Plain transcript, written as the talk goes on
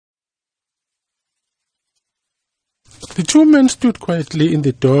The two men stood quietly in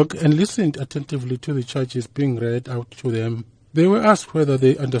the dock and listened attentively to the charges being read out to them. They were asked whether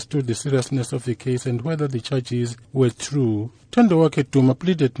they understood the seriousness of the case and whether the charges were true. Thandowake Duma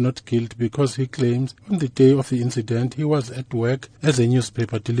pleaded not guilty because he claims on the day of the incident he was at work as a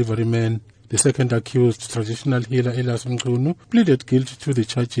newspaper delivery man. The second accused, traditional healer Elias Mqunu, pleaded guilty to the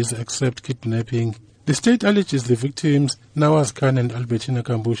charges except kidnapping. The state alleges the victims, Nawaaz Khan and Albertina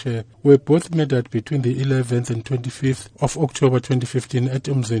Kambushe, were both murdered between the 11th and 25th of October 2015 at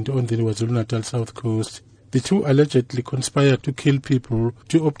Umzinto on the KwaZulu-Natal South Coast. The two allegedly conspired to kill people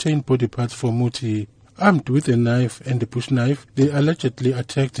to obtain body parts for Muti. Armed with a knife and a bush knife, they allegedly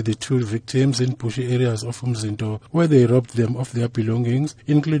attacked the two victims in bushy areas of Umzinto, where they robbed them of their belongings,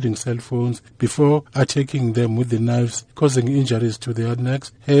 including cell phones, before attacking them with the knives, causing injuries to their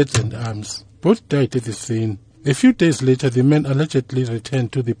necks, heads and arms. Both died at the scene. A few days later, the men allegedly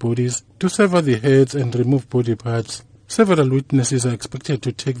returned to the bodies to sever the heads and remove body parts. Several witnesses are expected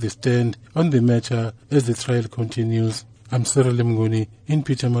to take the stand on the matter as the trial continues. I'm Cyril Mnguni in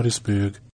Pietermaritzburg.